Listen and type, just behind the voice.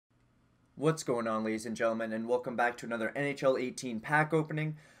What's going on, ladies and gentlemen, and welcome back to another NHL 18 pack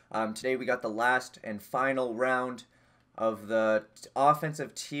opening. Today we got the last and final round of the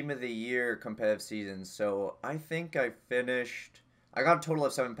Offensive Team of the Year competitive season. So I think I got a total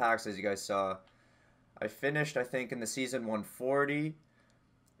of 7 packs, as you guys saw. I finished, I think, in the season 140.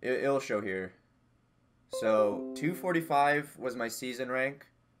 It'll show here. So 245 was my season rank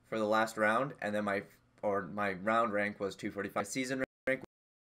for the last round, and then my round rank was 245. Season rank.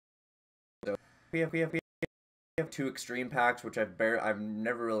 So we have 2 extreme packs, which I've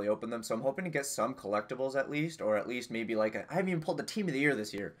never really opened them, so I'm hoping to get some collectibles at least, or at least maybe like I haven't even pulled the Team of the Year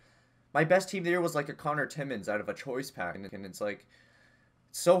this year. My best Team of the Year was like a Connor Timmins out of a choice pack, and it's like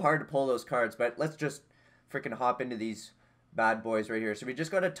it's so hard to pull those cards. But let's just freaking hop into these bad boys right here. So we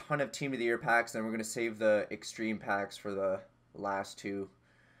just got a ton of Team of the Year packs, and we're gonna save the extreme packs for the last 2.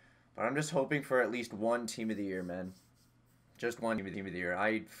 But I'm just hoping for at least one Team of the Year, man. Just one Team of the Year.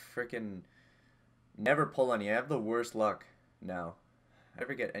 I freaking never pull any. I have the worst luck now. I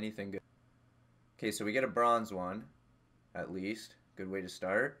never get anything good. Okay, so we get a bronze one, at least. Good way to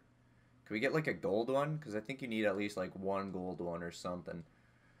start. Can we get like a gold one? Because I think you need at least like one gold one or something.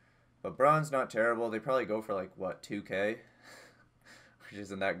 But bronze, not terrible. They probably go for like, what, 2K? Which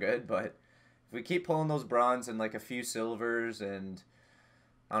isn't that good, but if we keep pulling those bronze and like a few silvers and,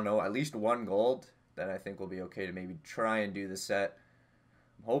 I don't know, at least one gold, then I think we'll be okay to maybe try and do the set.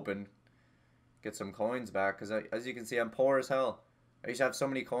 I'm hoping get some coins back, because as you can see, I'm poor as hell. I used to have so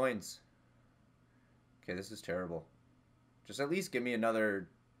many coins. Okay, this is terrible. Just at least give me another...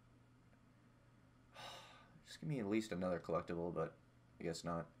 Just give me at least another collectible, but I guess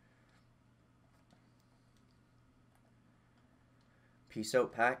not. Peace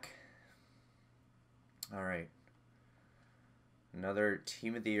out, pack. Alright. Another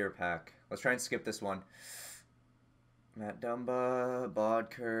Team of the Year pack. Let's try and skip this one. Matt Dumba,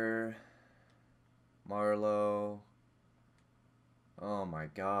 Bodker, Marlowe. Oh my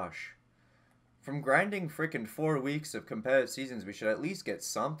gosh. From grinding freaking 4 weeks of competitive seasons, we should at least get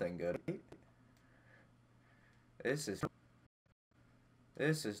something good. This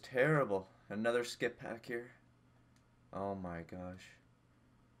is terrible. Another skip pack here. Oh my gosh.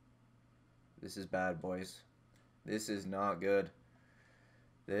 This is bad, boys. This is not good.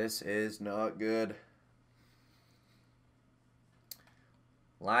 This is not good.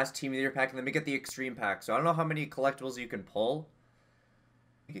 Last Team of the Year pack, and then we get the extreme pack. So I don't know how many collectibles you can pull.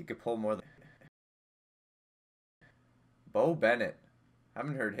 I think you could pull more than... Bo Bennett.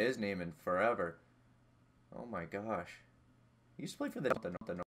 Haven't heard his name in forever. Oh my gosh. He used to play for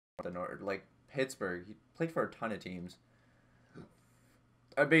the North, like Pittsburgh. He played for a ton of teams.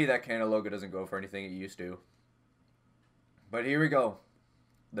 I bet you that kind of logo doesn't go for anything it used to. But here we go.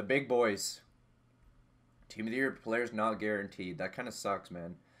 The big boys. Team of the Year players not guaranteed. That kind of sucks,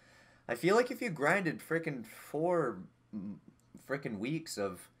 man. I feel like if you grinded freaking 4 freaking weeks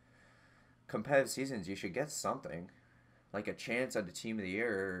of competitive seasons, you should get something. Like a chance at the Team of the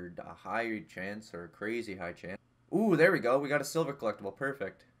Year, or a high chance, or a crazy high chance. Ooh, there we go. We got a silver collectible.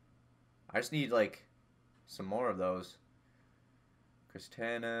 Perfect. I just need, like, some more of those.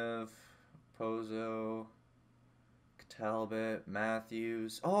 Kristanev, Pozo, Talbot,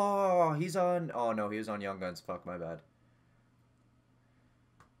 Matthews. Oh, he's on... Oh, no, he was on Young Guns. Fuck, my bad.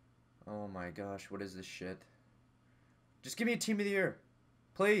 Oh, my gosh. What is this shit? Just give me a Team of the Year.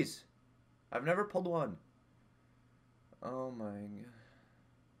 Please. I've never pulled one. Oh, my God.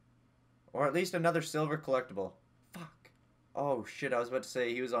 Or at least another silver collectible. Fuck. Oh, shit. I was about to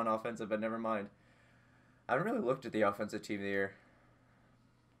say he was on offensive, but never mind. I haven't really looked at the offensive Team of the Year.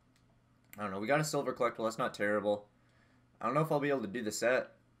 I don't know. We got a silver collectible. That's not terrible. I don't know if I'll be able to do the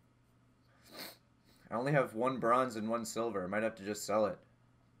set. I only have 1 bronze and 1 silver. I might have to just sell it.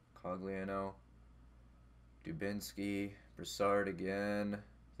 Cogliano. Dubinsky. Broussard again.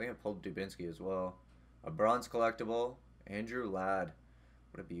 I think I pulled Dubinsky as well. A bronze collectible. Andrew Ladd.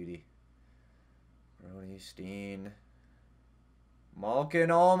 What a beauty. Ronnie Steen. Malkin.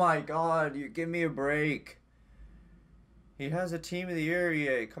 Oh my god. You give me a break. He has a Team of the Year,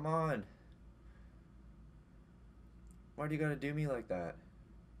 EA. Come on. Why do you gotta do me like that?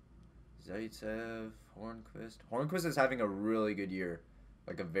 Zaitsev, Hornquist. Hornquist is having a really good year.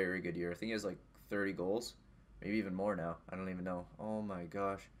 Like a very good year. I think he has like 30 goals. Maybe even more now. I don't even know. Oh my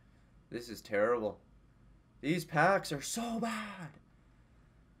gosh. This is terrible. These packs are so bad.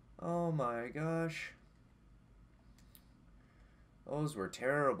 Oh my gosh. Those were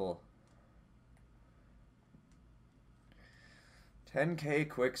terrible. 10K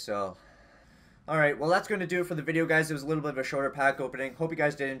quick sell. Alright, well that's going to do it for the video, guys. It was a little bit of a shorter pack opening. Hope you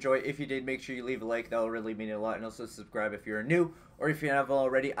guys did enjoy. If you did, make sure you leave a like. That will really mean a lot. And also subscribe if you're new, or if you haven't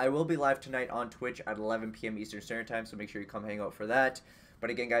already. I will be live tonight on Twitch at 11 p.m. Eastern Standard Time, so make sure you come hang out for that.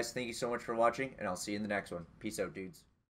 But again, guys, thank you so much for watching, and I'll see you in the next one. Peace out, dudes.